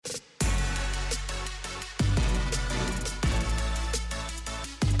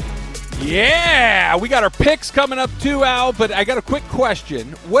Yeah, we got our picks coming up too, Al, but I got a quick question.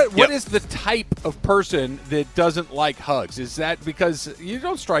 What is the type of person that doesn't like hugs? Is that because you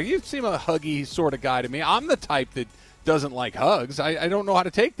seem a huggy sort of guy to me. I'm the type that doesn't like hugs. I don't know how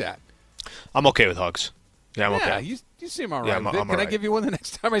to take that. I'm okay with hugs. Yeah, I'm okay. You seem all right. Yeah, with it. I'm Can I right. give you one the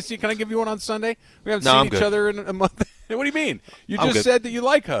next time I see you? Can I give you one on Sunday? We haven't No, seen I'm each good. other in a month. What do you mean? You I'm just good. said that you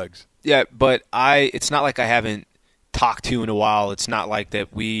like hugs. Yeah, but it's not like I haven't talked to you in a while. It's not like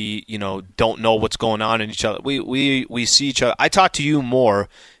that we, don't know what's going on in each other. We see each other. I talk to you more.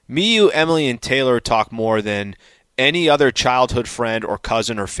 Me, you, Emily, and Taylor talk more than any other childhood friend or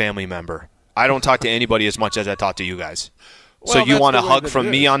cousin or family member. I don't talk to anybody as much as I talk to you guys. So Well, you that's want a the way hug that from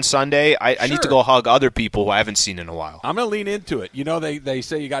it me is. on Sunday? I need to Sure. go hug other people who I haven't seen in a while. I'm going to lean into it. You know, they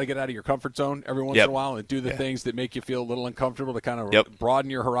say you got to get out of your comfort zone every once in a while and do the things that make you feel a little uncomfortable to kind of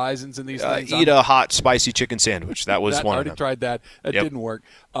broaden your horizons in these things. Eat a hot, spicy chicken sandwich. That was I one of already them. tried that. That didn't work.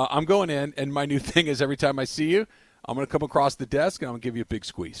 I'm going in, and my new thing is every time I see you, I'm going to come across the desk, and I'm going to give you a big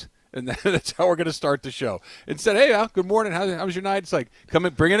squeeze. And that's how we're going to start the show. Instead, hey, Al, good morning. How was your night? It's like, come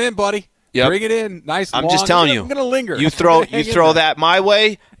in, bring it in, buddy. Yep. Bring it in. Nice, I'm long. just telling you. I'm going to linger. You I'm gonna hang in throw there. that my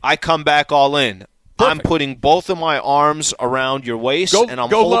way, I come back all in. I'm putting both of my arms around your waist, and I'm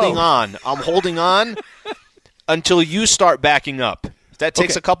holding low. on. I'm holding on until you start backing up. If that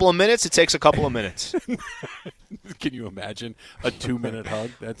takes a couple of minutes, it takes a couple of minutes. Can you imagine a 2-minute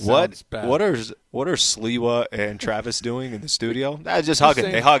hug? That sounds bad. What are Sliwa and Travis doing in the studio? Just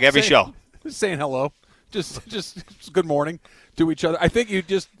hugging. They hug every show. Just saying hello. Just good morning to each other. I think you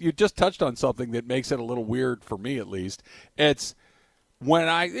just touched on something that makes it a little weird for me, at least. It's when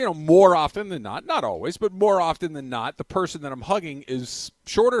more often than not always, but more often than not, the person that I'm hugging is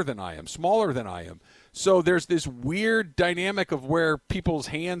shorter than I am, smaller than I am. So there's this weird dynamic of where people's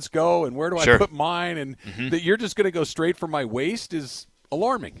hands go and where do I put mine, and that you're just going to go straight for my waist is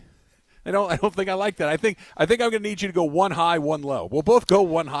alarming. I don't think I like that. I think I'm going to need you to go one high, one low. We'll both go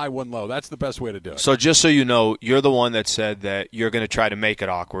one high, one low. That's the best way to do it. So just so you know, you're the one that said that you're going to try to make it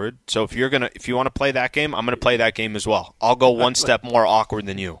awkward. So if you want to play that game, I'm going to play that game as well. I'll go one step more awkward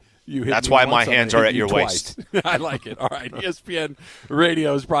than you. That's why my hands are at your waist. I like it. All right. ESPN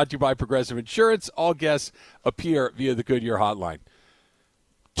Radio is brought to you by Progressive Insurance. All guests appear via the Goodyear hotline.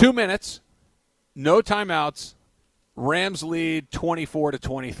 2 minutes, no timeouts. Rams lead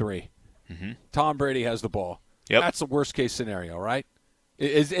 24-23. Tom Brady has the ball. Yep. That's the worst case scenario, right?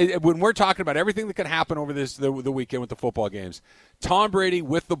 When we're talking about everything that could happen over the weekend with the football games, Tom Brady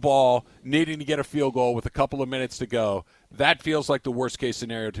with the ball, needing to get a field goal with a couple of minutes to go, that feels like the worst case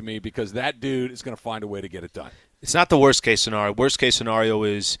scenario to me because that dude is going to find a way to get it done. It's not the worst case scenario. Worst case scenario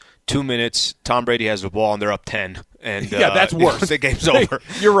is 2 minutes, Tom Brady has the ball, and they're up 10. And that's worse. The game's over.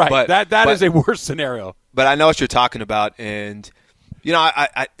 You're right. But, that is a worse scenario. But I know what you're talking about, and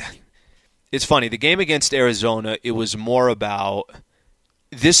I it's funny. The game against Arizona, it was more about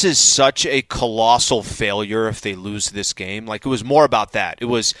this is such a colossal failure if they lose this game. Like, it was more about that. It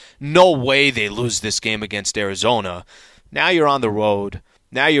was no way they lose this game against Arizona. Now you're on the road.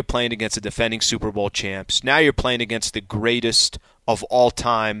 Now you're playing against the defending Super Bowl champs. Now you're playing against the greatest of all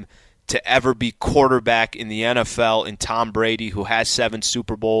time to ever be quarterback in the NFL in Tom Brady, who has 7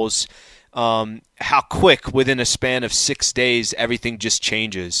 Super Bowls. How quick, within a span of 6 days, everything just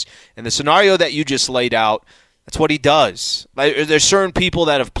changes. And the scenario that you just laid out, that's what he does. There's certain people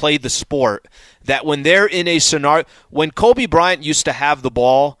that have played the sport that when they're in a scenario, when Kobe Bryant used to have the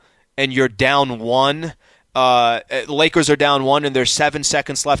ball and you're down 1, Lakers are down 1 and there's 7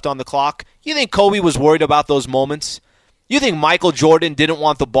 seconds left on the clock, you think Kobe was worried about those moments? You think Michael Jordan didn't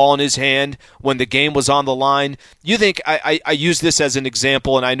want the ball in his hand when the game was on the line? You think, I use this as an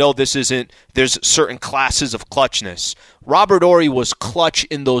example, and I know this isn't, there's certain classes of clutchness. Robert Horry was clutch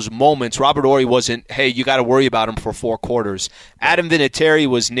in those moments. Robert Horry wasn't, hey, you got to worry about him for 4 quarters. Adam Vinatieri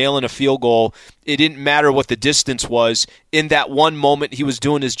was nailing a field goal. It didn't matter what the distance was. In that one moment, he was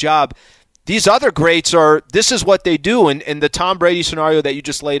doing his job. These other greats this is what they do, and the Tom Brady scenario that you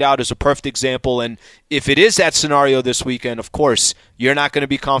just laid out is a perfect example, and if it is that scenario this weekend, of course, you're not going to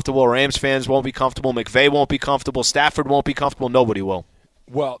be comfortable. Rams fans won't be comfortable. McVay won't be comfortable. Stafford won't be comfortable. Nobody will.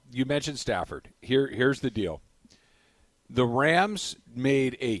 Well, you mentioned Stafford. Here's the deal. The Rams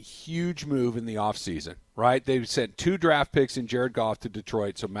made a huge move in the offseason, right? They sent 2 draft picks in Jared Goff to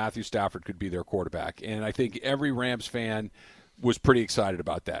Detroit so Matthew Stafford could be their quarterback, and I think every Rams fan was pretty excited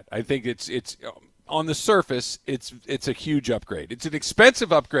about that. I think it's on the surface, it's a huge upgrade. It's an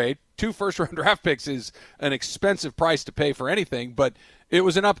expensive upgrade. 2 first-round draft picks is an expensive price to pay for anything, but it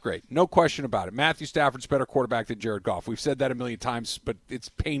was an upgrade. No question about it. Matthew Stafford's a better quarterback than Jared Goff. We've said that a million times, but it's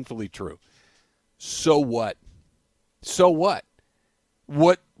painfully true. So what? So what?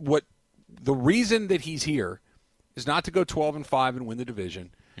 What the reason that he's here is not to go 12-5 and win the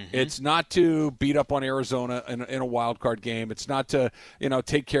division. It's not to beat up on Arizona in a wild card game. It's not to,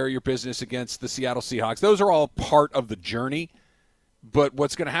 take care of your business against the Seattle Seahawks. Those are all part of the journey. But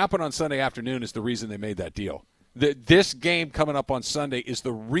what's going to happen on Sunday afternoon is the reason they made that deal. This game coming up on Sunday is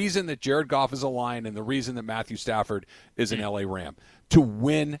the reason that Jared Goff is a Lion and the reason that Matthew Stafford is an LA Ram. To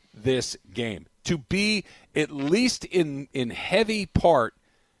win this game. To be at least in heavy part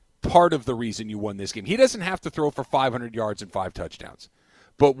of the reason you won this game. He doesn't have to throw for 500 yards and 5 touchdowns.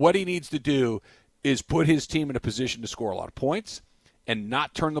 But what he needs to do is put his team in a position to score a lot of points and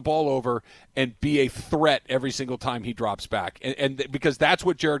not turn the ball over and be a threat every single time he drops back. And because that's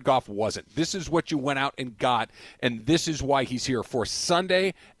what Jared Goff wasn't. This is what you went out and got, and this is why he's here for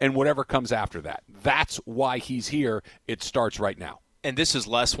Sunday and whatever comes after that. That's why he's here. It starts right now. And this is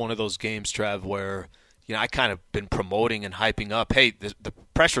less one of those games, Trev, where I kind of been promoting and hyping up, hey, the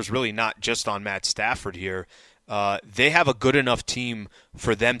pressure's really not just on Matt Stafford here. They have a good enough team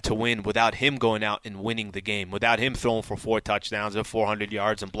for them to win without him going out and winning the game, without him throwing for 4 touchdowns and 400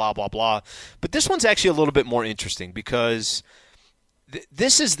 yards and blah, blah, blah. But this one's actually a little bit more interesting because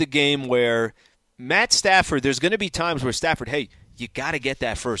this is the game where Matt Stafford, there's going to be times where Stafford, hey, you got to get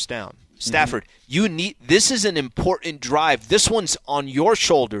that first down. Stafford, this is an important drive. This one's on your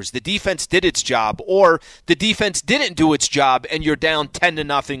shoulders. The defense did its job, or the defense didn't do its job, and you're down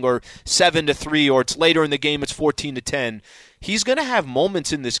 10-0 or 7-3, or it's later in the game, it's 14-10. He's going to have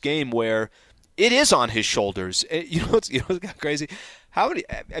moments in this game where it is on his shoulders. You know what's crazy?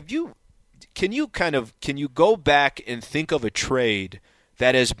 Can you go back and think of a trade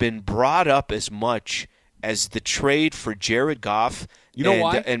that has been brought up as much as the trade for Jared Goff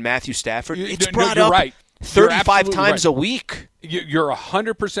and Matthew Stafford? It's brought up right. 35 times right. a week. You're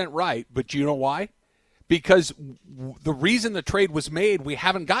 100% right, but you know why? Because the reason the trade was made, we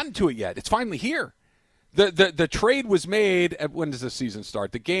haven't gotten to it yet. It's finally here. The trade was made when does the season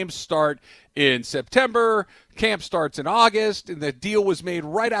start? The games start in September, camp starts in August, and the deal was made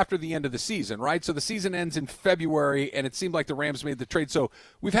right after the end of the season, right? So the season ends in February, and it seemed like the Rams made the trade. So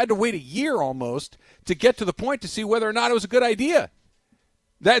we've had to wait a year almost to get to the point to see whether or not it was a good idea.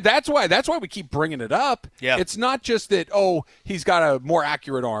 That's why we keep bringing it up. Yeah. It's not just that, he's got a more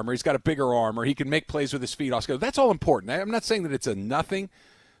accurate arm, or he's got a bigger arm, or he can make plays with his feet. That's all important. I'm not saying that it's a nothing.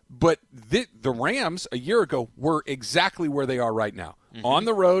 But the Rams a year ago were exactly where they are right now. On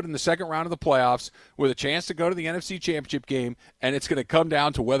the road in the second round of the playoffs with a chance to go to the NFC Championship game, and it's going to come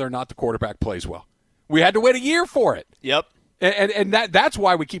down to whether or not the quarterback plays well. We had to wait a year for it. Yep. And that's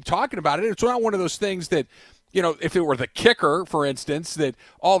why we keep talking about it. It's not one of those things that, if it were the kicker, for instance, that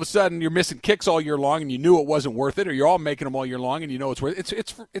all of a sudden you're missing kicks all year long and you knew it wasn't worth it, or you're all making them all year long and you know it's worth it.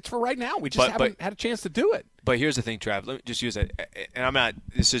 It's for right now. We just haven't had a chance to do it. But here's the thing, Trav. Let me just use it. And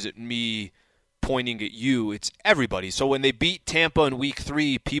this isn't me pointing at you. It's everybody. So when they beat Tampa in week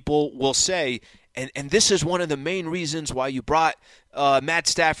 3, people will say, and this is one of the main reasons why you brought Matt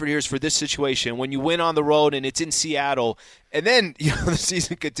Stafford here is for this situation. When you win on the road and it's in Seattle, and then the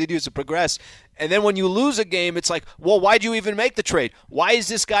season continues to progress, and then when you lose a game, it's like, well, why'd you even make the trade? Why is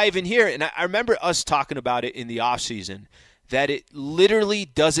this guy even here? And I remember us talking about it in the offseason, that it literally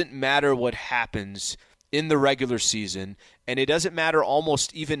doesn't matter what happens in the regular season, and it doesn't matter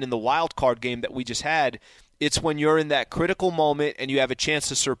almost even in the wild card game that we just had. It's when you're in that critical moment and you have a chance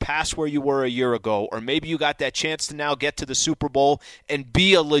to surpass where you were a year ago, or maybe you got that chance to now get to the Super Bowl and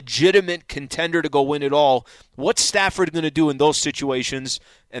be a legitimate contender to go win it all. What's Stafford going to do in those situations?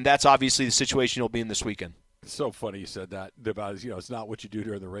 And that's obviously the situation he'll be in this weekend. It's so funny you said that about, it's not what you do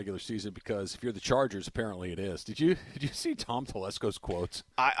during the regular season, because if you're the Chargers, apparently it is. Did you see Tom Telesco's quotes?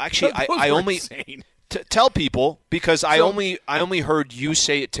 I only insane. Tell people, because I only heard you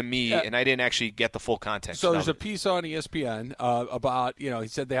say it to me, and I didn't actually get the full context. So there's a piece on ESPN about, he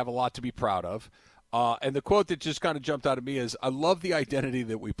said they have a lot to be proud of. And the quote that just kind of jumped out at me is, I love the identity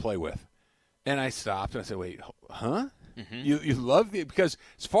that we play with. And I stopped and I said, wait, huh? Mm-hmm. You love the – because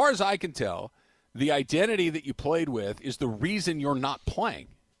as far as I can tell, the identity that you played with is the reason you're not playing.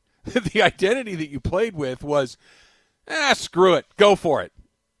 The identity that you played with was, screw it, go for it.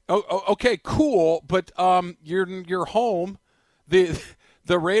 Oh, okay, cool, but you're home. The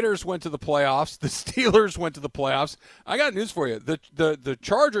Raiders went to the playoffs. The Steelers went to the playoffs. I got news for you. The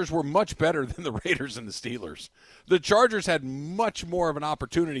Chargers were much better than the Raiders and the Steelers. The Chargers had much more of an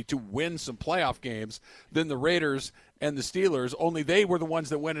opportunity to win some playoff games than the Raiders and the Steelers, only they were the ones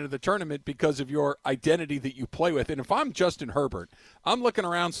that went into the tournament because of your identity that you play with. And if I'm Justin Herbert, I'm looking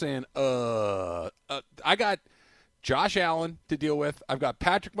around saying, I got Josh Allen to deal with. I've got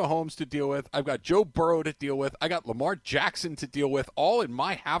Patrick Mahomes to deal with. I've got Joe Burrow to deal with. I got Lamar Jackson to deal with, all in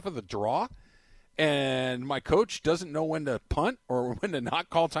my half of the draw. And my coach doesn't know when to punt or when to not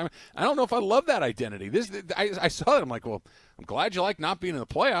call time. I don't know if I love that identity. I saw it. I'm like, well, I'm glad you like not being in the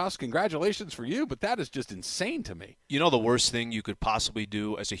playoffs. Congratulations for you, but that is just insane to me. You know, the worst thing you could possibly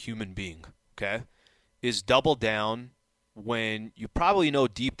do as a human being, okay, is double down when you probably know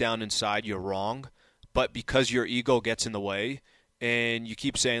deep down inside you're wrong, but because your ego gets in the way, and you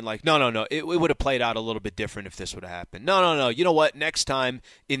keep saying, like, no, it would have played out a little bit different if this would have happened. No, you know what? Next time,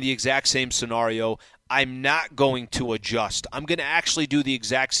 in the exact same scenario, I'm not going to adjust. I'm going to actually do the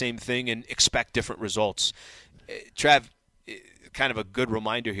exact same thing and expect different results. Trav, kind of a good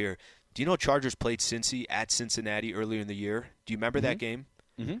reminder here. Do you know Chargers played Cincy at Cincinnati earlier in the year? Do you remember that game?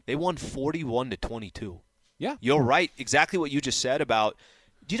 Mm-hmm. They won 41-22. Yeah. You're right. Exactly what you just said about –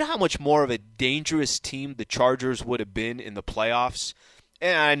 do you know how much more of a dangerous team the Chargers would have been in the playoffs?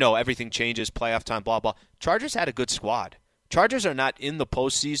 And I know everything changes, playoff time, blah, blah. Chargers had a good squad. Chargers are not in the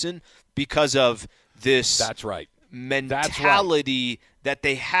postseason because of this That's right. mentality that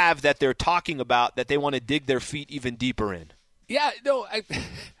they have that they're talking about that they want to dig their feet even deeper in. Yeah, no,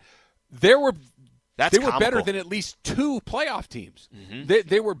 they were comical. better than at least two playoff teams. Mm-hmm.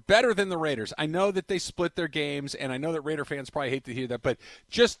 They were better than the Raiders. I know that they split their games, and I know that Raider fans probably hate to hear that, but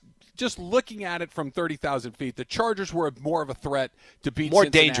just looking at it from 30,000 feet, the Chargers were more of a threat to beat more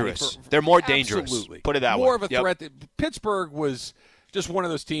Cincinnati. Dangerous. They're more dangerous. Absolutely. Put it that way. More of a threat. Pittsburgh was just one of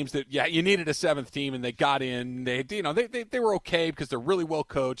those teams that, you needed a seventh team, and they got in. They were okay because they're really well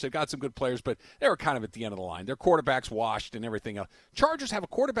coached. They've got some good players, but they were kind of at the end of the line. Their quarterback's washed and everything else. Chargers have a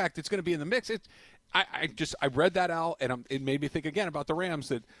quarterback that's going to be in the mix. I read that out, and it made me think again about the Rams.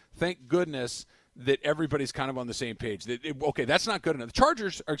 That thank goodness that everybody's kind of on the same page. Okay, that's not good enough.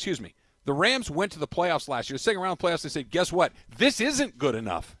 The Rams went to the playoffs last year. The second round of playoffs, they said, guess what? This isn't good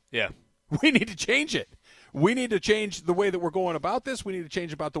enough. Yeah. We need to change it. We need to change the way that we're going about this. We need to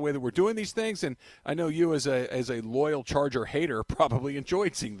change about the way that we're doing these things. And I know you, as a loyal Charger hater, probably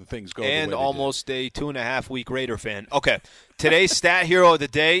enjoyed seeing the things go. And almost a 2.5-week Raider fan. Okay, today's stat hero of the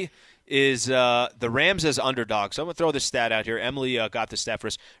day is the Rams as underdogs. So I'm going to throw this stat out here. Emily got the stat for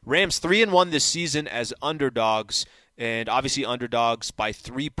us. Rams 3-1 this season as underdogs, and obviously underdogs by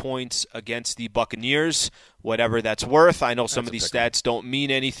 3 points against the Buccaneers, whatever that's worth. I know some of these stats don't mean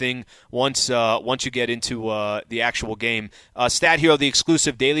anything once you get into the actual game. Stat Hero, the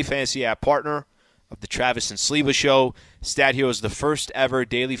exclusive daily fantasy app partner of the Travis and Sleva Show. Stat Hero is the first ever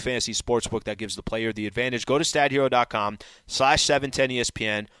daily fantasy sportsbook that gives the player the advantage. Go to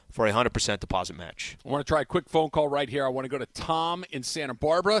stathero.com/710ESPN for a 100% deposit match. I want to try a quick phone call right here. I want to go to Tom in Santa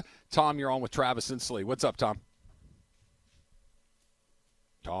Barbara. Tom, you're on with Travis and Slee. What's up, Tom?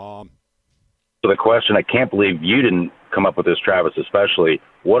 Tom. So the question, I can't believe you didn't come up with this, Travis, especially.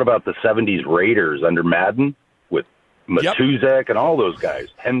 What about the 70s Raiders under Madden with Matuzek and all those guys?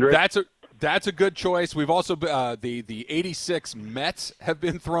 Hendricks? That's a good choice. We've also the 86 Mets have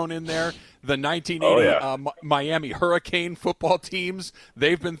been thrown in there. The 1980 Miami Hurricane football teams,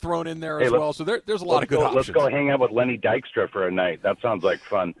 they've been thrown in there as well. So there's a lot of good options. Let's go hang out with Lenny Dykstra for a night. That sounds like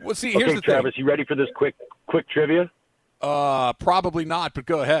fun. Well, see, here's the Travis, thing. you ready for this quick trivia? Probably not, but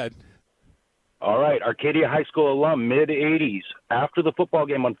go ahead. All right, Arcadia High School alum, mid-'80s. After the football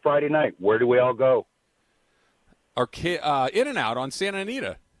game on Friday night, where do we all go? In-N-Out on Santa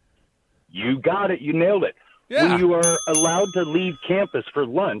Anita. You got it. You nailed it. Yeah. When you are allowed to leave campus for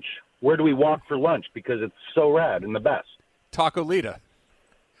lunch, where do we walk for lunch? Because it's so rad and the best. Taco Lita.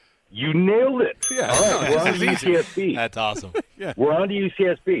 You nailed it. Yeah. All right, we're on to UCSB. That's awesome. Yeah. We're on to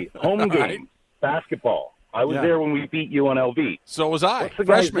UCSB. Home game, right. basketball. I was there when we beat UNLV. So was I. What's the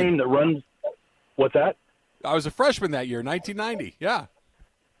guy's name that runs? What's that? I was a freshman that year, 1990. Yeah.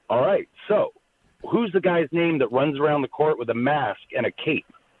 All right. So who's the guy's name that runs around the court with a mask and a cape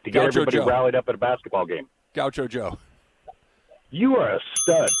to get everybody rallied up at a basketball game? Gaucho Joe. You are a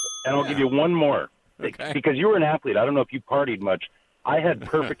stud. And I'll give you one more. Okay. Because you were an athlete. I don't know if you partied much. I had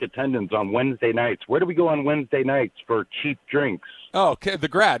perfect attendance on Wednesday nights. Where do we go on Wednesday nights for cheap drinks? Oh, okay, the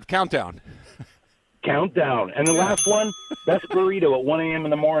Grad, Countdown. Countdown. And the last one, best burrito at 1 a.m.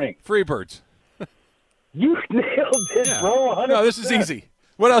 in the morning. Freebirds. You nailed it, bro. 100%. No, this is easy.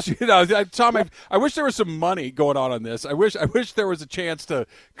 What else? Tom, I wish there was some money going on this. I wish there was a chance to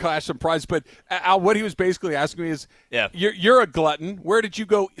cash some prizes. But Al, what he was basically asking me is, you're a glutton. Where did you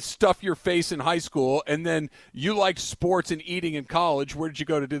go stuff your face in high school? And then you liked sports and eating in college. Where did you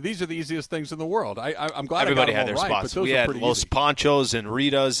go to do? These are the easiest things in the world. I'm glad everybody I got had them their all right, spots. but those We are had pretty Los easy. Panchos and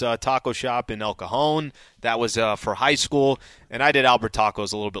Rita's taco shop in El Cajon. That was for high school. And I did Albert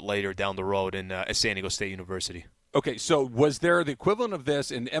Tacos a little bit later down the road at San Diego State University. Okay, so was there the equivalent of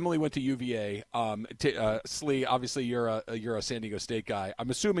this? And Emily went to UVA. Slee, obviously you're a San Diego State guy. I'm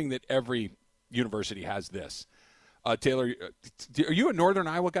assuming that every university has this. Taylor, are you a Northern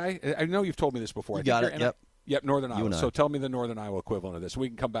Iowa guy? I know you've told me this before. You got it. Yep. Yep, Northern Iowa. So tell me the Northern Iowa equivalent of this. We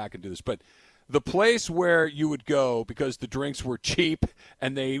can come back and do this. But the place where you would go because the drinks were cheap,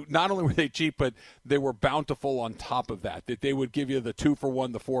 and they not only were they cheap, but they were bountiful on top of that they would give you the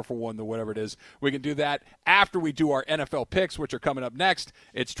 2-for-1, the 4-for-1, the whatever it is. We can do that after we do our NFL picks, which are coming up next.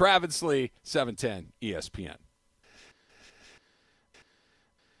 It's Travis Slee, 710 ESPN.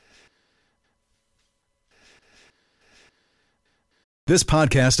 This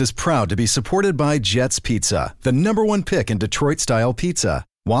podcast is proud to be supported by Jets Pizza, the #1 pick in Detroit-style pizza.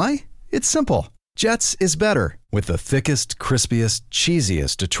 Why? It's simple. Jets is better. With the thickest, crispiest,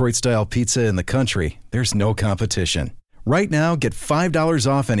 cheesiest Detroit-style pizza in the country, there's no competition. Right now, get $5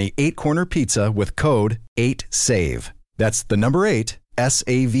 off any 8-corner pizza with code 8SAVE. That's the number 8,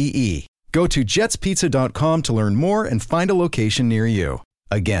 SAVE. Go to jetspizza.com to learn more and find a location near you.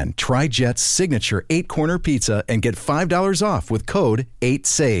 Again, try Jet's signature 8-corner pizza and get $5 off with code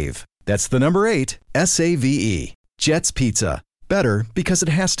 8SAVE. That's the number 8, SAVE. Jet's Pizza. Better because it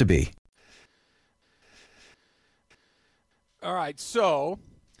has to be. All right, so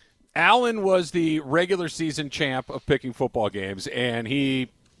Allen was the regular season champ of picking football games, and he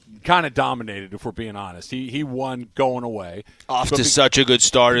kind of dominated, if we're being honest. He won going away. Off to such a good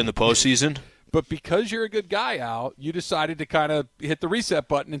start in the postseason. But because you're a good guy, Al, you decided to kind of hit the reset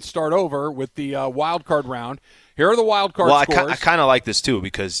button and start over with the wild card round. Here are the wild card scores. I kind of like this, too,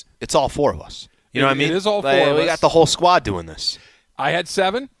 because it's all four of us. You know what I mean? It is all four of us. We got the whole squad doing this. I had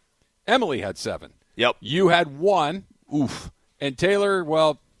 7. Emily had 7. Yep. You had 1. Oof. And Taylor,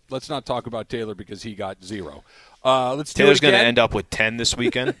 well, let's not talk about Taylor because he got 0. Taylor's going to end up with 10 this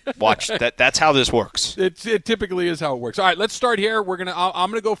weekend. Watch that. That's how this works. It typically is how it works. All right, let's start here. I'm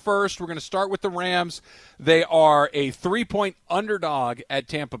going to go first. We're going to start with the Rams. They are a 3-point underdog at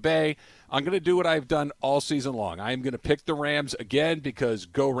Tampa Bay. I'm going to do what I've done all season long. I am going to pick the Rams again because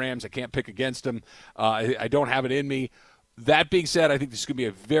go Rams. I can't pick against them. I don't have it in me. That being said, I think this is going to be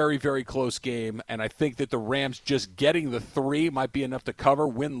a very, very close game, and I think that the Rams just getting the 3 might be enough to cover,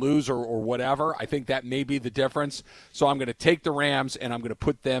 win, lose, or whatever. I think that may be the difference. So I'm going to take the Rams, and I'm going to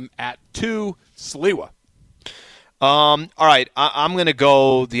put them at 2. Sliwa. All right, I'm going to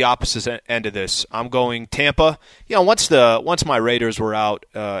go the opposite end of this. I'm going Tampa. You know, once my Raiders were out,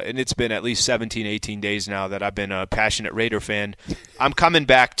 and it's been at least 17, 18 days now that I've been a passionate Raider fan, I'm coming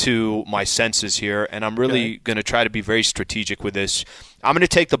back to my senses here, and I'm really going to try to be very strategic with this. I'm going to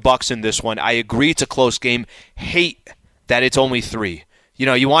take the Bucs in this one. I agree it's a close game. Hate that it's only 3. You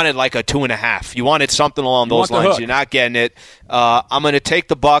know, you wanted like a 2.5. You wanted something along those lines. You're not getting it. I'm going to take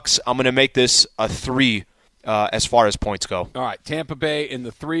the Bucs. I'm going to make this a 3. As far as points go. All right, Tampa Bay in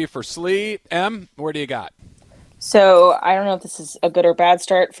the 3 for Slee. Em, where do you got? So I don't know if this is a good or bad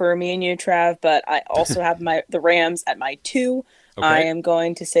start for me and you, Trav, but I also have the Rams at my 2. Okay. I am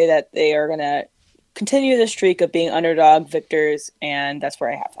going to say that they are going to continue the streak of being underdog victors, and that's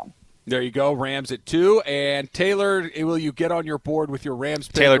where I have them. There you go, Rams at 2. And Taylor, will you get on your board with your Rams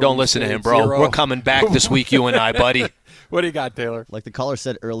pick? Taylor, don't listen to him, bro. 0? We're coming back this week, you and I, buddy. What do you got, Taylor? Like the caller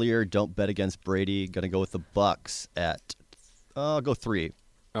said earlier, don't bet against Brady. Going to go with the Bucs at go 3.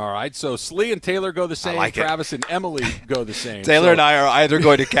 All right, so Slee and Taylor go the same. Like Travis and Emily go the same. Taylor and I are either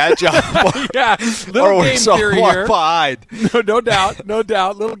going to catch up yeah, or game theory here. Behind. No doubt.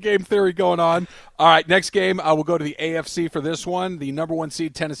 Little game theory going on. All right, next game, we'll go to the AFC for this one. The number 1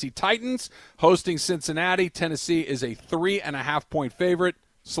 seed Tennessee Titans hosting Cincinnati. Tennessee is a 3.5-point favorite.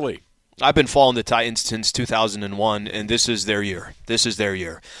 Slee. I've been following the Titans since 2001, and this is their year.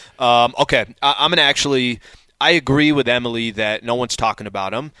 Okay, I'm going to actually – I agree with Emily that no one's talking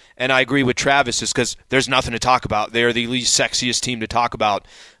about them, and I agree with Travis just because there's nothing to talk about. They're the least sexiest team to talk about.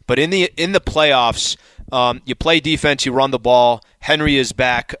 But in the playoffs, you play defense, you run the ball. Henry is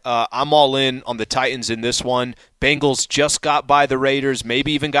back. I'm all in on the Titans in this one. Bengals just got by the Raiders,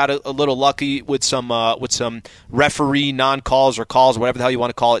 maybe even got a little lucky with some referee non-calls or calls, whatever the hell you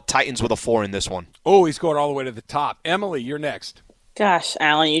want to call it. Titans with a 4 in this one. Oh, he's going all the way to the top. Emily, you're next. Gosh,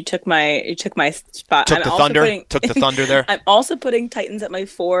 Alan, you took my spot. Took the thunder there. I'm also putting Titans at my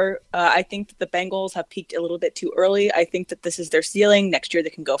 4. I think that the Bengals have peaked a little bit too early. I think that this is their ceiling. Next year they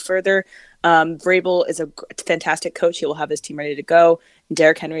can go further. Vrabel is a fantastic coach. He will have his team ready to go.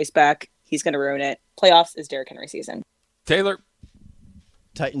 Derrick Henry's back. He's going to ruin it. Playoffs is Derrick Henry season. Taylor.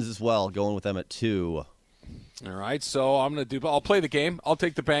 Titans as well, going with them at 2. All right, so I'll play the game. I'll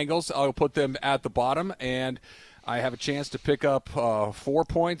take the Bengals. I'll put them at the bottom, and I have a chance to pick up 4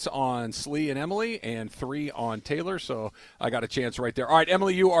 points on Slee and Emily and 3 on Taylor, so I got a chance right there. All right,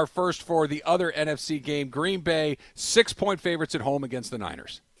 Emily, you are first for the other NFC game. Green Bay, 6-point favorites at home against the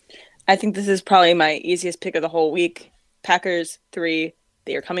Niners. I think this is probably my easiest pick of the whole week. Packers 3.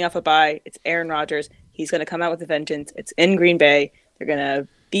 They are coming off a bye. It's Aaron Rodgers. He's going to come out with a vengeance. It's in Green Bay. They're going to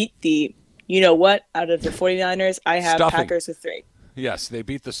beat the you-know-what out of the 49ers. I have Stuffing. Packers with 3. Yes, they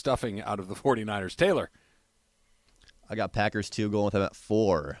beat the stuffing out of the 49ers. Taylor. I got Packers 2, going with them at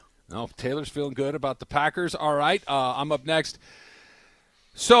 4. No, Taylor's feeling good about the Packers. All right, I'm up next.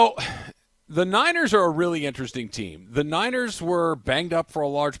 So the Niners are a really interesting team. The Niners were banged up for a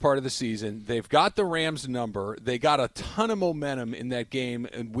large part of the season. They've got the Rams number. They got a ton of momentum in that game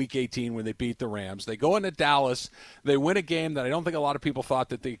in Week 18 when they beat the Rams. They go into Dallas. They win a game that I don't think a lot of people thought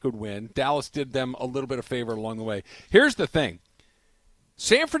that they could win. Dallas did them a little bit of favor along the way. Here's the thing.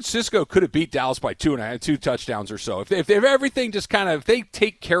 San Francisco could have beat Dallas by 2 touchdowns or so. If everything just if they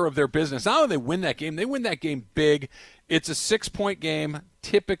take care of their business, not only they win that game, they win that game big. It's a 6-point game.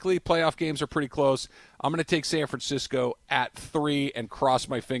 Typically, playoff games are pretty close. I'm going to take San Francisco at 3 and cross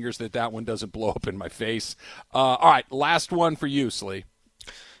my fingers that one doesn't blow up in my face. All right, last one for you, Slee.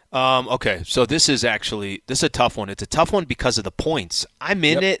 Okay, so this is a tough one. It's a tough one because of the points. I'm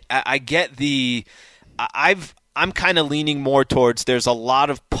in it. I get I'm kind of leaning more towards there's a lot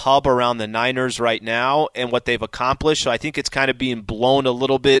of pub around the Niners right now and what they've accomplished, so I think it's kind of being blown a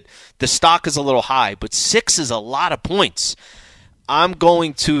little bit. The stock is a little high, but 6 is a lot of points. I'm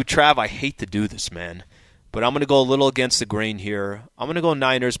going to, Trav, I hate to do this, man, but I'm going to go a little against the grain here. I'm going to go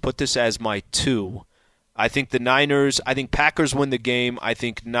Niners, put this as my 2. I think Packers win the game. I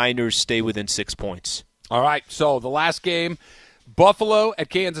think Niners stay within 6 points. All right, so the last game, Buffalo at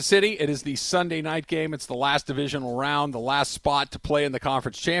Kansas City. It is the Sunday night game. It's the last divisional round. The last spot to play in the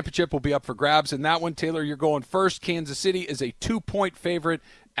conference championship will be up for grabs. In that one, Taylor, you're going first. Kansas City is a 2-point favorite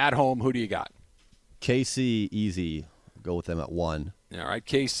at home. Who do you got? KC, easy. Go with them at 1. All right,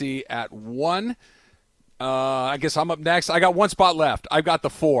 KC at 1. I guess I'm up next. I got one spot left. I've got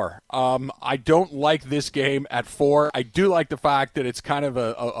the 4. I don't like this game at 4. I do like the fact that it's kind of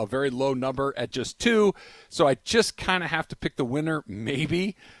a very low number at just 2. So I just kind of have to pick the winner,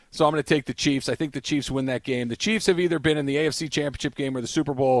 maybe. So I'm going to take the Chiefs. I think the Chiefs win that game. The Chiefs have either been in the AFC Championship game or the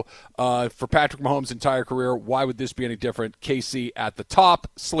Super Bowl for Patrick Mahomes' entire career. Why would this be any different? KC at the top.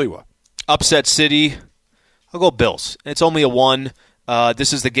 Sliwa. Upset City. I'll go Bills. It's only a 1.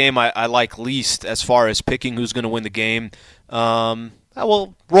 This is the game I like least as far as picking who's going to win the game. I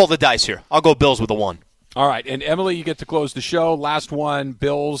will roll the dice here. I'll go Bills with a 1. All right, and Emily, you get to close the show. Last one,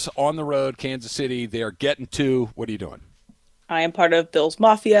 Bills on the road, Kansas City. They are getting 2. What are you doing? I am part of Bills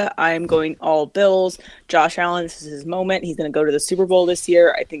Mafia. I am going all Bills. Josh Allen, this is his moment. He's going to go to the Super Bowl this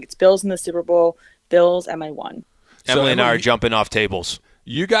year. I think it's Bills in the Super Bowl. Bills at my 1. Emily and I are jumping off tables.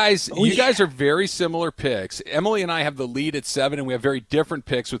 You guys are very similar picks. Emily and I have the lead at 7, and we have very different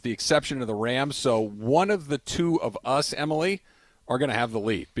picks with the exception of the Rams. So one of the two of us, Emily, are going to have the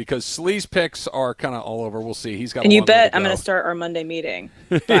lead because Slee's picks are kind of all over. We'll see. He's got. And a you long way bet to I'm go. going to start our Monday meeting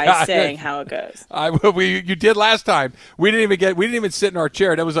by saying how it goes. You did last time. We didn't even sit in our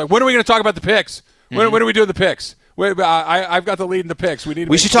chair. It was like, when are we going to talk about the picks? When are we doing the picks? I've got the lead in the picks.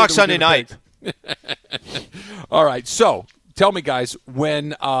 We should talk Sunday night. All right. So tell me, guys,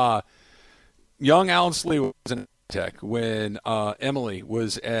 when young Alan Slee was in Tech, when Emily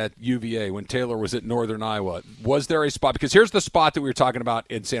was at UVA, when Taylor was at Northern Iowa, was there a spot? Because here's the spot that we were talking about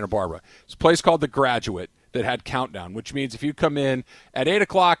in Santa Barbara. It's a place called The Graduate that had countdown, which means if you come in at 8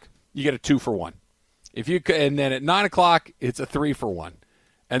 o'clock, you get a 2-for-1. And then at 9 o'clock, it's a 3-for-1.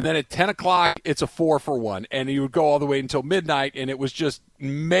 And then at 10 o'clock, it's a 4-for-1. And you would go all the way until midnight, and it was just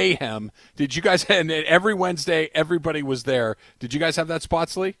mayhem. Did you guys – and every Wednesday, everybody was there. Did you guys have that spot,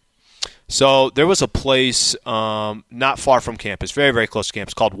 Slee? So there was a place not far from campus, very, very close to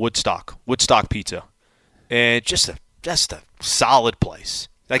campus, called Woodstock Pizza. And just a solid place.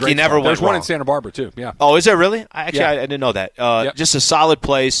 Like Great you never spot. went There's wrong. one in Santa Barbara, too, yeah. Oh, is there really? I didn't know that. Yep. Just a solid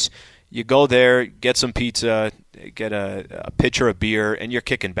place. You go there, get some pizza, get a pitcher of beer, and you're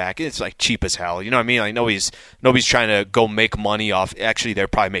kicking back. It's like cheap as hell. You know what I mean? Like nobody's trying to go make money off. Actually, they're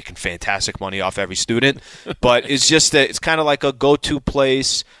probably making fantastic money off every student. But it's just that it's kind of like a go-to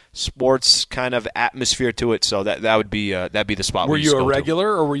place, sports kind of atmosphere to it. So that would be that'd be the spot. Were you a regular,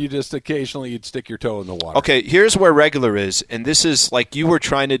 or were you just occasionally you'd stick your toe in the water? Okay, here's where regular is, and this is like you were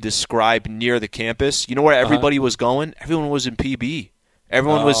trying to describe near the campus. You know where everybody was going? Everyone was in PB.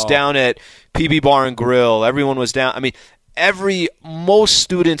 Everyone was down at PB Bar and Grill. Everyone was down. I mean, most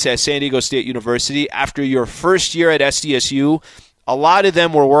students at San Diego State University, after your first year at SDSU, a lot of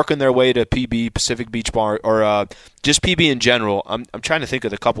them were working their way to PB, Pacific Beach Bar, or just PB in general. I'm trying to think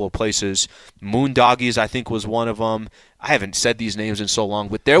of the couple of places. Moon Doggies, I think, was one of them. I haven't said these names in so long,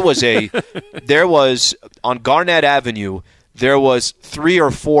 but there was on Garnett Avenue, there was 3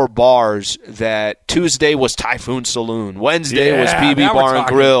 or 4 bars that Tuesday was Typhoon Saloon, Wednesday was PB Bar and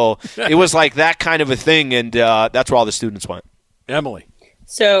Grill. It was like that kind of a thing, and that's where all the students went. Emily.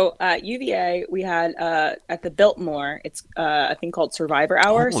 So at UVA, we had at the Biltmore, it's a thing called Survivor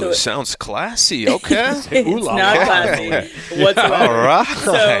Hour. Ooh, so it sounds classy. Okay. It's not classy whatsoever. All right.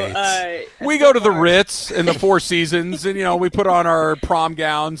 So, we go to the Ritz in the Four Seasons, and we put on our prom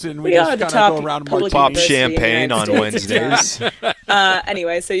gowns and we just kind of go around and pop champagne on Wednesdays.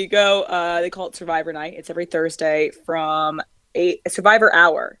 Anyway, so you go. They call it Survivor Night. It's every Thursday from Survivor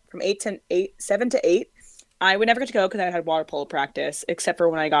Hour from 7 to 8. I would never get to go because I had water polo practice, except for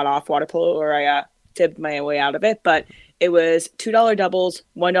when I got off water polo or I fibbed my way out of it. But it was $2 doubles,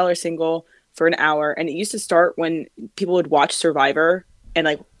 $1 single for an hour. And it used to start when people would watch Survivor and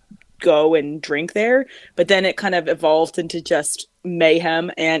like go and drink there. But then it kind of evolved into just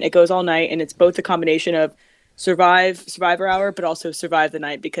mayhem, and it goes all night. And it's both a combination of Survivor Hour, but also survive the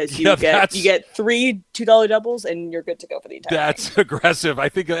night, because you get 3 $2 doubles and you're good to go for the entire night. That's aggressive. I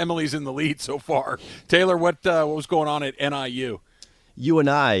think Emily's in the lead so far. Taylor, what was going on at NIU?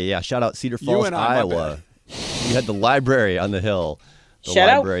 UNI, shout out Cedar Falls, Iowa. You had the library on the hill. The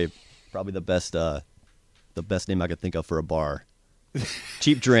shout library, out. Probably the best name I could think of for a bar.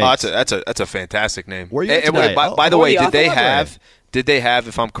 Cheap drinks. Oh, that's a fantastic name. Where are you tonight? By the way, did they have,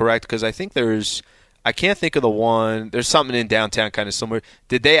 if I'm correct, because I think I can't think of the one. There's something in downtown kind of similar.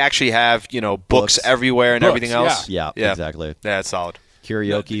 Did they actually have, books everywhere and everything else? Yeah, exactly. Yeah, that's solid.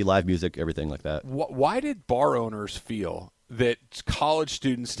 Karaoke, live music, everything like that. Why did bar owners feel that college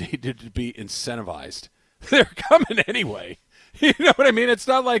students needed to be incentivized? They're coming anyway. You know what I mean? It's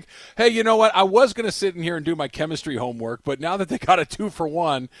not like, hey, you know what? I was going to sit in here and do my chemistry homework, but now that they got a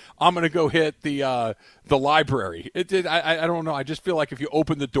 2-for-1, I'm going to go hit the library. I don't know. I just feel like if you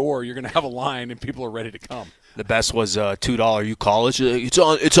open the door, you're going to have a line and people are ready to come. The best was $2. You college?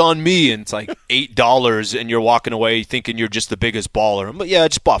 It's on me, and it's like $8, and you're walking away thinking you're just the biggest baller. But I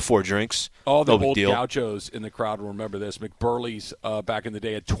just bought 4 drinks. All the no old big deal. gauchos in the crowd will remember this. McBurley's back in the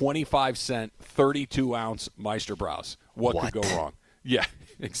day had 25-cent, 32-ounce Meisterbrau's. What could go wrong? Yeah,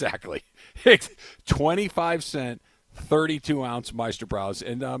 exactly. 25-cent, 32-ounce Meisterbrau's,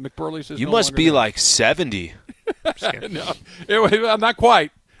 and McBurley's is You no must longer be there. like 70. No, I'm not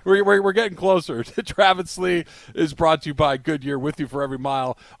quite. We're getting closer. Travis Lee is brought to you by Goodyear, with you for every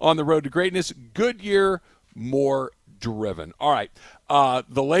mile on the road to greatness. Goodyear, more driven. All right.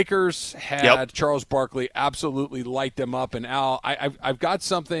 The Lakers had Charles Barkley absolutely light them up. And, Al, I've got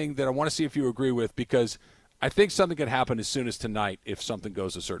something that I want to see if you agree with, because I think something could happen as soon as tonight if something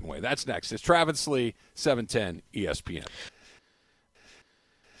goes a certain way. That's next. It's Travis Lee, 710 ESPN.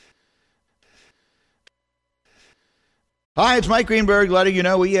 Hi, it's Mike Greenberg letting you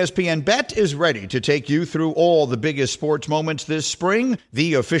know ESPN Bet is ready to take you through all the biggest sports moments this spring.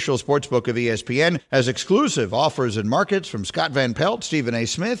 The official sportsbook of ESPN has exclusive offers and markets from Scott Van Pelt, Stephen A.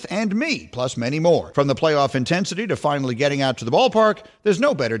 Smith, and me, plus many more. From the playoff intensity to finally getting out to the ballpark, there's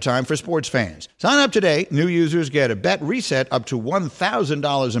no better time for sports fans. Sign up today. New users get a bet reset up to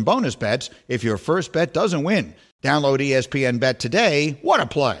 $1,000 in bonus bets if your first bet doesn't win. Download ESPN Bet today. What a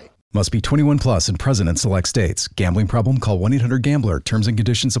play. Must be 21 plus and present in select states. Gambling problem? Call 1-800-GAMBLER. Terms and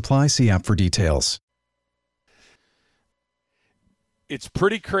conditions apply. See app for details. It's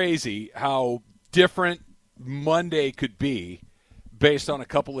pretty crazy how different Monday could be based on a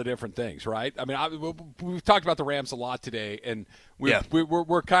couple of different things, right? I mean, we've talked about the Rams a lot today, and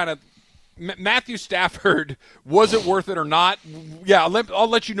we're kind of Matthew Stafford, was it worth it or not? Yeah, I'll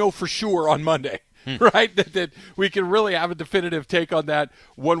let you know for sure on Monday. Right, that we can really have a definitive take on that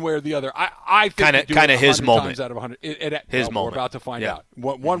one way or the other. I think kind of his moment. Out of 100, his moment. We're about to find out.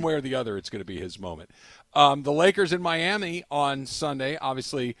 One way or the other, it's going to be his moment. The Lakers in Miami on Sunday,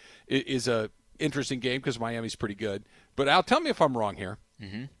 obviously, is a interesting game because Miami's pretty good. But Al, tell me if I'm wrong here.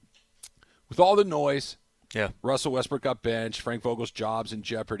 Mm-hmm. With all the noise, Russell Westbrook got benched, Frank Vogel's job's in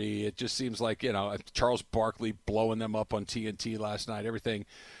jeopardy. It just seems like, Charles Barkley blowing them up on TNT last night, everything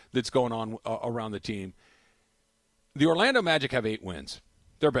that's going on around the team. The Orlando Magic have 8 wins.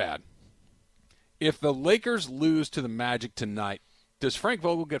 They're bad. If the Lakers lose to the Magic tonight, does Frank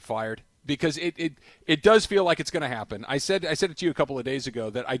Vogel get fired? Because it does feel like it's going to happen. I said it to you a couple of days ago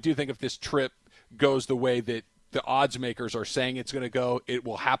that I do think if this trip goes the way that the odds makers are saying it's going to go, it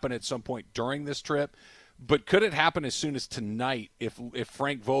will happen at some point during this trip. But could it happen as soon as tonight if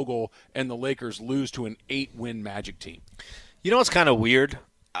Frank Vogel and the Lakers lose to an 8-win Magic team? You know what's kind of weird?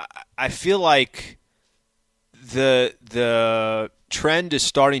 I feel like the trend is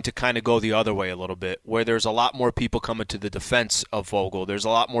starting to kind of go the other way a little bit, where there's a lot more people coming to the defense of Vogel. There's a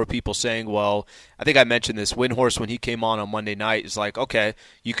lot more people saying, well, I think I mentioned this, Windhorst, when he came on Monday night, is like, okay,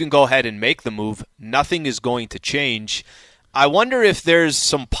 you can go ahead and make the move. Nothing is going to change. I wonder if there's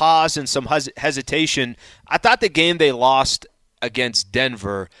some pause and some hesitation. I thought the game they lost against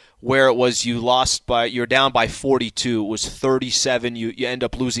Denver, where it was you're down by 42, it was 37, you end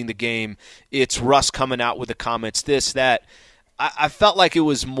up losing the game. It's Russ coming out with the comments, this, that. I felt like it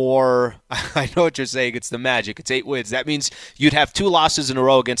was more, I know what you're saying, it's the Magic, it's 8 wins. That means you'd have 2 losses in a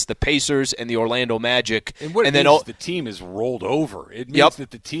row against the Pacers and the Orlando Magic. And what it means is the team is rolled over. It means that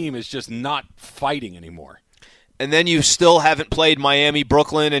the team is just not fighting anymore. And then you still haven't played Miami,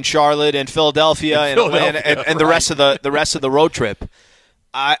 Brooklyn, and Charlotte, and Philadelphia, and the rest of the road trip.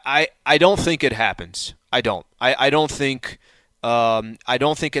 I don't think it happens. I don't think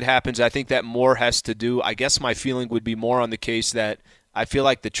it happens. I think that more has to do. I guess my feeling would be more on the case that I feel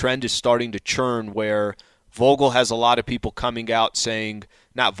like the trend is starting to churn, where Vogel has a lot of people coming out saying,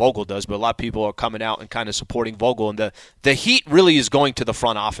 not Vogel does, but a lot of people are coming out and kind of supporting Vogel. And the heat really is going to the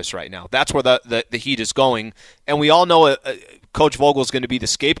front office right now. That's where the heat is going. And we all know Coach Vogel is going to be the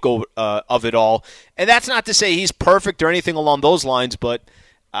scapegoat of it all. And that's not to say he's perfect or anything along those lines, but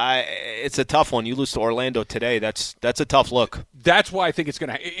it's a tough one. You lose to Orlando today. That's a tough look. That's why I think it's going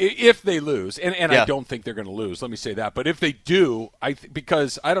to – if they lose, and I don't think they're going to lose, let me say that. But if they do,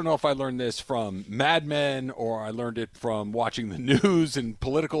 because I don't know if I learned this from Mad Men or I learned it from watching the news and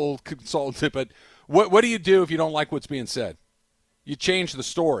political consultant, but what do you do if you don't like what's being said? You change the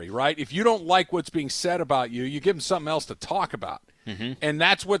story, right? If you don't like what's being said about you, you give them something else to talk about. Mm-hmm. And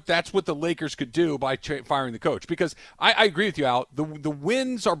that's what the Lakers could do by firing the coach. Because I agree with you, Al. The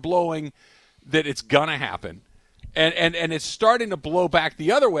winds are blowing that it's gonna happen, and it's starting to blow back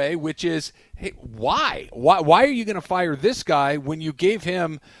the other way, which is, hey, why are you going to fire this guy when you gave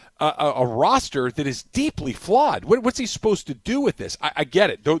him a roster that is deeply flawed? What's he supposed to do with this? I get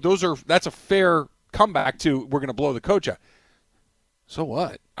it. That's a fair comeback to we're going to blow the coach out. So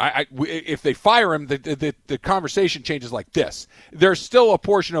what? If they fire him, the conversation changes like this. There's still a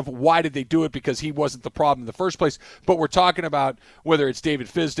portion of why did they do it, because he wasn't the problem in the first place. But we're talking about whether it's David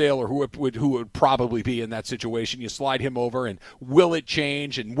Fizdale or who would probably be in that situation. You slide him over, and will it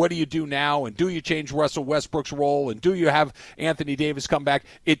change? And what do you do now? And do you change Russell Westbrook's role? And do you have Anthony Davis come back?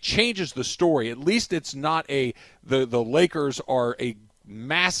 It changes the story. At least it's not the Lakers are a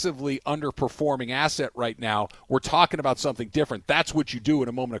massively underperforming asset right now. We're talking about something different. That's what you do in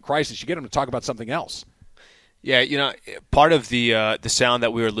a moment of crisis. You get them to talk about something else. Yeah, part of the sound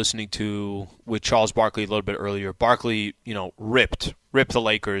that we were listening to with Charles Barkley a little bit earlier, Barkley, ripped the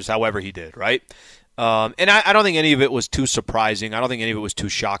Lakers however he did, right? And I don't think any of it was too surprising. I don't think any of it was too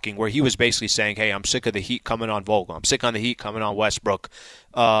shocking, where he was basically saying, hey, I'm sick of the heat coming on Vogel. I'm sick on the heat coming on Westbrook.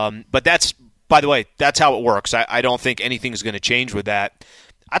 But that's, by the way, that's how it works. I don't think anything's going to change with that.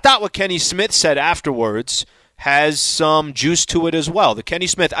 I thought what Kenny Smith said afterwards has some juice to it as well. The Kenny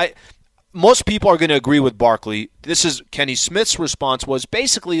Smith, most people are going to agree with Barkley. This is Kenny Smith's response was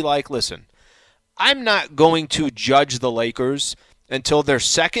basically like, listen, I'm not going to judge the Lakers until their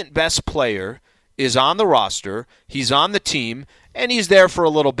second best player is on the roster, he's on the team, and he's there for a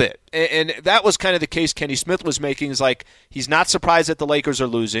little bit. And that was kind of the case Kenny Smith was making, is like he's not surprised that the Lakers are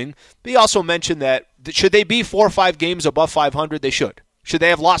losing. But he also mentioned that should they be 4 or 5 games above 500, they should. Should they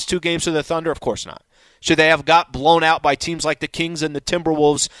have lost 2 games to the Thunder? Of course not. Should they have got blown out by teams like the Kings and the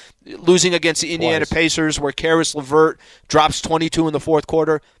Timberwolves, losing against the Indiana Pacers where Karis LeVert drops 22 in the fourth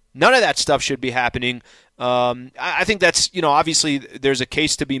quarter? None of that stuff should be happening. I think that's, obviously there's a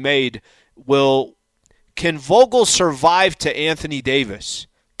case to be made. Can Vogel survive to Anthony Davis?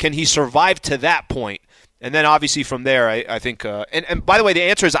 Can he survive to that point? And then obviously from there, I think. And by the way, the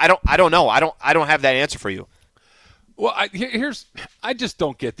answer is I don't know. I don't have that answer for you. Well, I just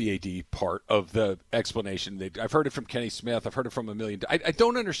don't get the AD part of the explanation. I've heard it from Kenny Smith. I've heard it from a million. I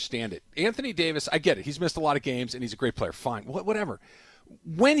don't understand it. Anthony Davis, I get it. He's missed a lot of games, and he's a great player. Fine, whatever.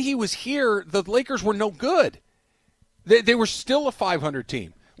 When he was here, the Lakers were no good. They were still a 500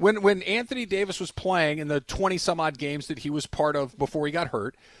 team. When Anthony Davis was playing in the 20-some-odd games that he was part of before he got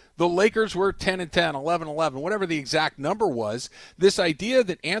hurt, the Lakers were 10-10, 11-11, whatever the exact number was. This idea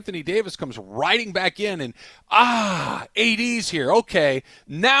that Anthony Davis comes riding back in and, AD's here. Okay,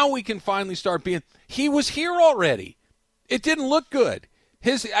 now we can finally start being – he was here already. It didn't look good.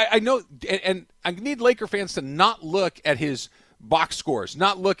 I know – and I need Laker fans to not look at his – box scores,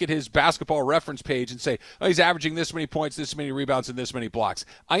 not look at his basketball reference page and say, oh, he's averaging this many points, this many rebounds, and this many blocks.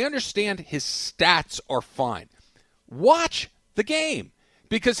 I understand his stats are fine. watch the game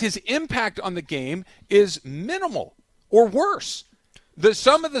because his impact on the game is minimal or worse.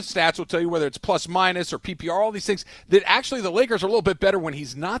 Some of the stats will tell you whether it's plus minus or PPR, all these things, that actually the Lakers are a little bit better when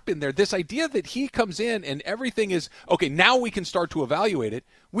he's not been there. This idea that he comes in and everything is, okay, now we can start to evaluate it.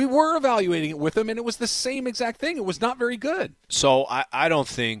 We were evaluating it with him, and it was the same exact thing. It was not very good. So I don't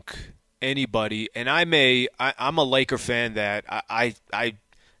think anybody, and I'm a Laker fan that I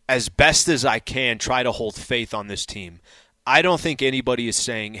as best as I can, try to hold faith on this team. I don't think anybody is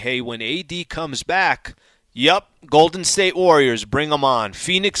saying, hey, when AD comes back, yep, Golden State Warriors, bring them on.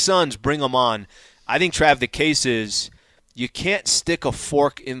 Phoenix Suns, bring them on. I think, Trav, the case is you can't stick a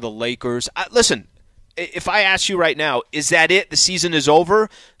fork in the Lakers. Listen, if I ask you right now, is that it? The season is over?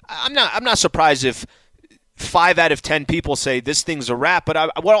 I'm not surprised if 5 out of 10 people say this thing's a wrap, but I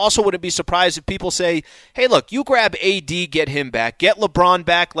also wouldn't be surprised if people say, hey, look, you grab AD, get him back, get LeBron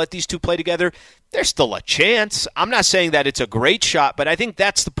back, let these two play together. There's still a chance. I'm not saying that it's a great shot, but I think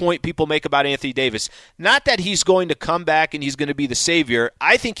that's the point people make about Anthony Davis. Not that he's going to come back and he's going to be the savior.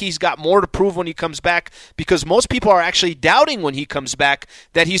 I think he's got more to prove when he comes back because most people are actually doubting when he comes back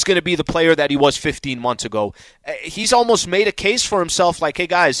that he's going to be the player that he was 15 months ago. He's almost made a case for himself like, hey,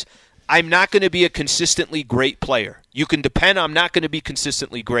 guys, I'm not going to be a consistently great player. You can depend I'm not going to be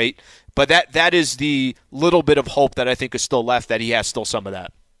consistently great, but that is the little bit of hope that I think is still left, that he has still some of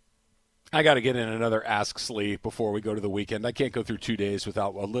that. I got to get in another Ask Slee before we go to the weekend. I can't go through 2 days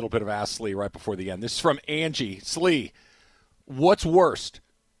without a little bit of Ask Slee right before the end. This is from Angie. Slee, what's worst,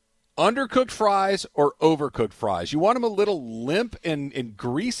 undercooked fries or overcooked fries? You want them a little limp and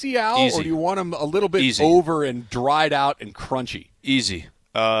greasy out, Easy. or do you want them a little bit Easy. over and dried out and crunchy? Easy.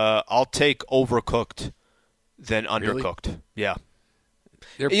 I'll take overcooked than undercooked. Really? Yeah.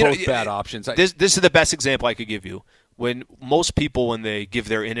 They're both bad options. This is the best example I could give you. When most people, when they give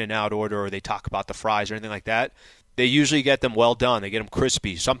their In-N-Out order or they talk about the fries or anything like that, they usually get them well done. They get them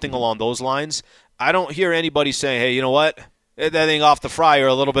crispy, something along those lines. I don't hear anybody saying, hey, you know what? Get that thing off the fryer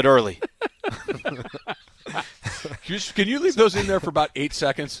a little bit early. Can you leave those in there for about 8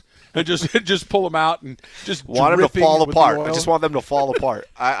 seconds and just pull them out and just want them to fall apart? I just want them to fall apart.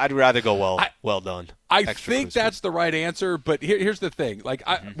 I'd rather go well done. I think that's the right answer, but here's the thing: like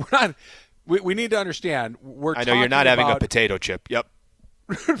we're not. We need to understand. I know you're not having a potato chip. Yep.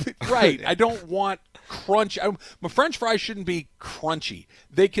 Right. I don't want crunch. My French fries shouldn't be crunchy.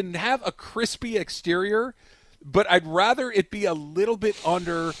 They can have a crispy exterior, but I'd rather it be a little bit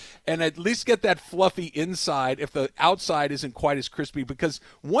under and at least get that fluffy inside if the outside isn't quite as crispy, because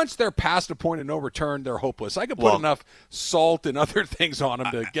once they're past a point of no return, they're hopeless. I could put enough salt and other things on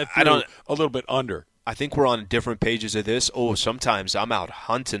them to get through a little bit under. I think we're on different pages of this. Oh, sometimes I'm out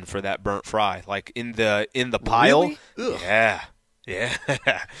hunting for that burnt fry, like in the pile. Really? Yeah.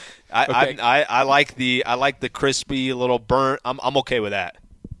 I like the crispy little burnt. I'm okay with that.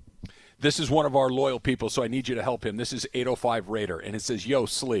 This is one of our loyal people, so I need you to help him. This is 805 Raider, and it says, yo,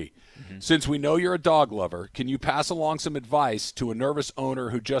 Slee, since we know you're a dog lover, can you pass along some advice to a nervous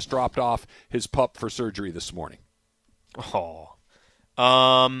owner who just dropped off his pup for surgery this morning?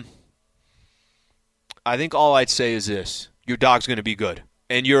 I think all I'd say is this. Your dog's going to be good.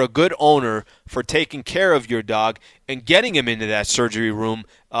 And you're a good owner for taking care of your dog and getting him into that surgery room.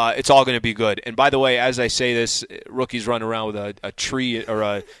 It's all going to be good. And by the way, as I say this, Rookie's running around with a tree or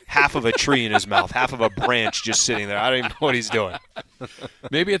a half of a tree in his mouth, half of a branch just sitting there. I don't even know what he's doing.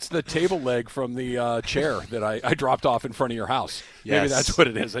 Maybe it's the table leg from the chair that I dropped off in front of your house. Yes. Maybe that's what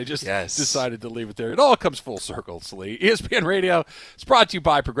it is. I just decided to leave it there. It all comes full circle, Slee. ESPN Radio is brought to you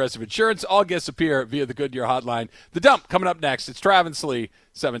by Progressive Insurance. All guests appear via the Goodyear Hotline. The Dump coming up next. It's Travis Slee,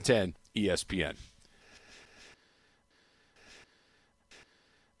 710 ESPN.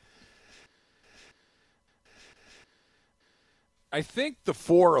 I think the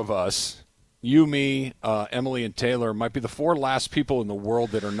four of us, you, me, Emily, and Taylor, might be the four last people in the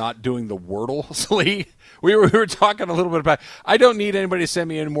world that are not doing the Wordle, Slee. We were talking a little bit about, I don't need anybody to send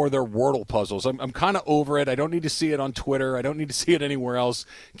me any more of their Wordle puzzles. I'm kind of over it. I don't need to see it on Twitter. I don't need to see it anywhere else.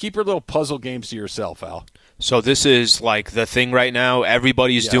 Keep your little puzzle games to yourself, Al. So this is like the thing right now.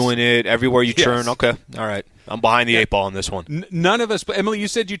 Everybody's doing it. Everywhere you turn. Okay. All right. I'm behind the 8 ball on this one. None of us. But Emily, you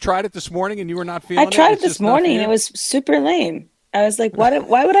said you tried it this morning and you were not feeling it. I tried it this morning and it was super lame. I was like, why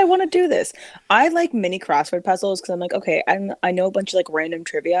would I want to do this? I like mini crossword puzzles because I'm like, okay, I know a bunch of like random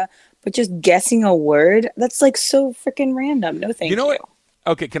trivia, but just guessing a word, that's like so freaking random. No thank you. You know what?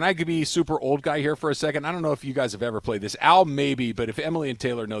 Okay, can I be super old guy here for a second? I don't know if you guys have ever played this. Al, maybe, but if Emily and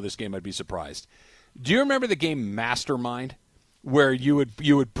Taylor know this game, I'd be surprised. Do you remember the game Mastermind? where you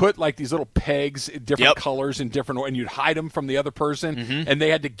would put like these little pegs in different colors and and you'd hide them from the other person, and they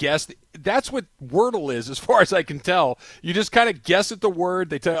had to guess. That's what Wordle is, as far as I can tell. You just kind of guess at the word.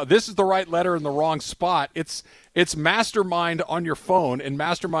 They tell you, this is the right letter in the wrong spot. It's Mastermind on your phone, and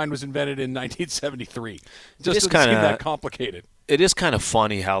Mastermind was invented in 1973. Just doesn't seem that complicated. It is kind of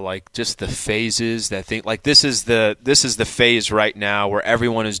funny how like just the phases that think like this is the phase right now where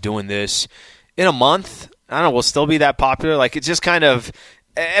everyone is doing this. In a month, I don't know, will still be that popular. Like it's just kind of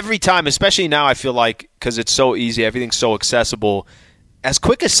every time, especially now, I feel like because it's so easy, everything's so accessible. As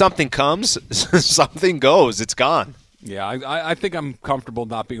quick as something comes, something goes. It's gone. Yeah, I think I'm comfortable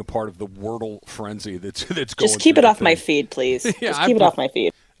not being a part of the Wordle frenzy that's going. Just keep it off my feed, please. Yeah, just keep it off my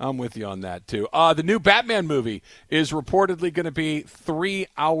feed. I'm with you on that too. The new Batman movie is reportedly going to be 3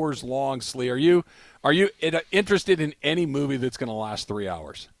 hours long. Slee, are you interested in any movie that's going to last 3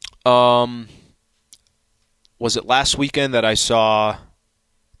 hours? Was it last weekend that I saw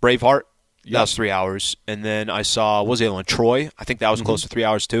Braveheart? Yep. That was 3 hours. And then I saw, what was the other one? Troy. I think that was close to 3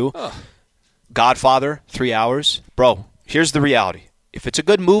 hours too. Godfather, 3 hours. Bro, here's the reality. If it's a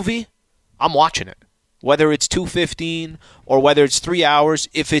good movie, I'm watching it. Whether it's 2:15 or whether it's 3 hours,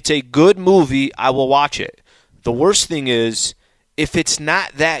 if it's a good movie, I will watch it. The worst thing is, if it's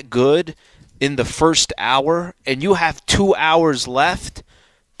not that good in the first hour and you have 2 hours left,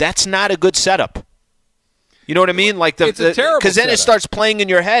 that's not a good setup. You know what I mean? Like it's a terrible because then setup. It starts playing in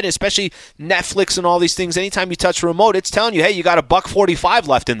your head, especially Netflix and all these things. Anytime you touch a remote, it's telling you, hey, you got $1.45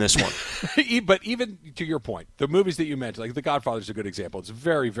 left in this one. But even to your point, the movies that you mentioned, like The Godfather is a good example. It's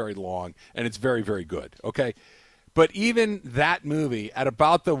very, very long, and it's very, very good. Okay, but even that movie at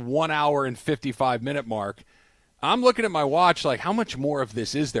about the 1 hour and 55-minute mark, I'm looking at my watch like, how much more of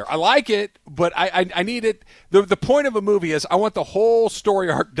this is there? I like it, but I need it. The point of a movie is I want the whole story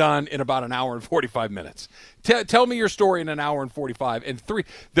arc done in about an hour and 45 minutes. Tell me your story in an hour and 45. And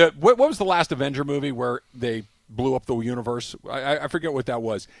what was the last Avenger movie where they blew up the universe? I forget what that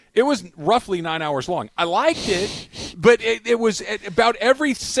was. It was roughly 9 hours long. I liked it, but it was about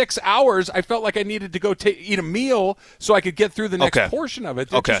every 6 hours I felt like I needed to go eat a meal so I could get through the next portion of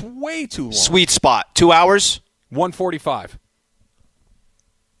it. It's just way too long. Sweet spot. 2 hours? 145.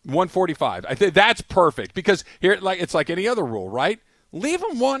 145. I think that's perfect because here, like it's like any other rule, right? Leave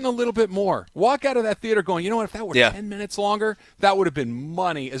them wanting a little bit more. Walk out of that theater going, you know what? If that were 10 minutes longer, that would have been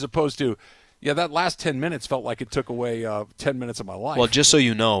money. As opposed to, that last 10 minutes felt like it took away 10 minutes of my life. Well, just so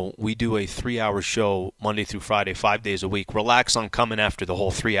you know, we do a 3-hour show Monday through Friday, 5 days a week. Relax on coming after the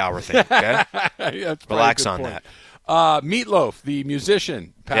whole 3-hour thing. Okay? Relax on that. Meatloaf, the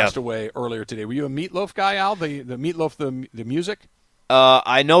musician, passed away earlier today. Were you a Meatloaf guy, Al? The Meatloaf, the music?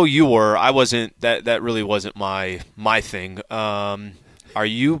 I know you were. I wasn't. That really wasn't my thing. Are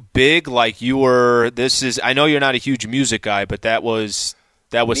you big like you were? I know you're not a huge music guy, but that was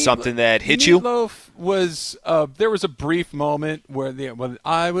something that hit you? Meatloaf was there was a brief moment where when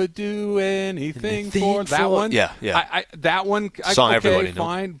I would do anything for that one. Yeah. That one. Song everybody knows.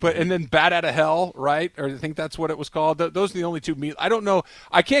 Fine. But and then Bat Out of Hell, right? Or I think that's what it was called. Those are the only two. I don't know.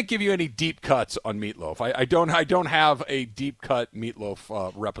 I can't give you any deep cuts on Meatloaf. I don't have a deep cut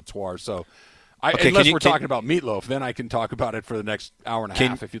Meatloaf repertoire. So. Unless we're talking about Meatloaf, then I can talk about it for the next hour and a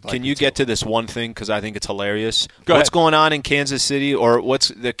half if you'd like. Can you get to this one thing because I think it's hilarious? What's going on in Kansas City, or what's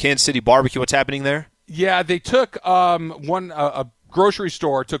the Kansas City barbecue? What's happening there? Yeah, they took a grocery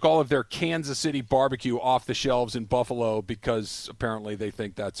store took all of their Kansas City barbecue off the shelves in Buffalo because apparently they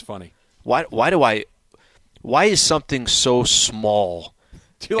think that's funny. Why is something so small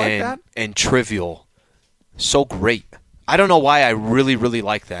Do you like that? And trivial so great? I don't know why I really, really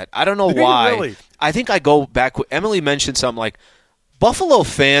like that. I don't know why. Really? I think I go back. Emily mentioned something like Buffalo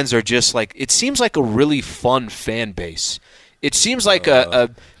fans are just like, it seems like a really fun fan base. It seems like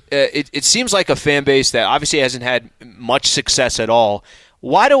it seems like a fan base that obviously hasn't had much success at all.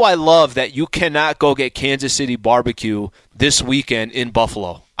 Why do I love that you cannot go get Kansas City barbecue this weekend in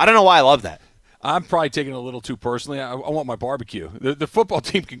Buffalo? I don't know why I love that. I'm probably taking it a little too personally. I want my barbecue. The football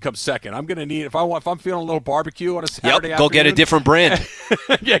team can come second. I'm going to need if I'm feeling a little barbecue on a Saturday afternoon. Go get a different brand.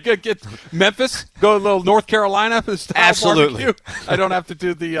 Yeah, go get Memphis. Go a little North Carolina style Absolutely. barbecue. I don't have to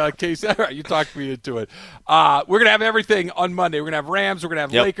do the case. All right, you talked me into it. We're going to have everything on Monday. We're going to have Rams. We're going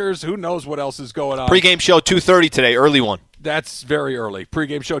to have Lakers. Who knows what else is going on? Pre-game show 2:30 today, early one. That's very early.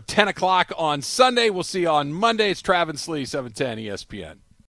 Pre-game show 10 o'clock on Sunday. We'll see you on Monday. It's Travis Slee, 710 ESPN.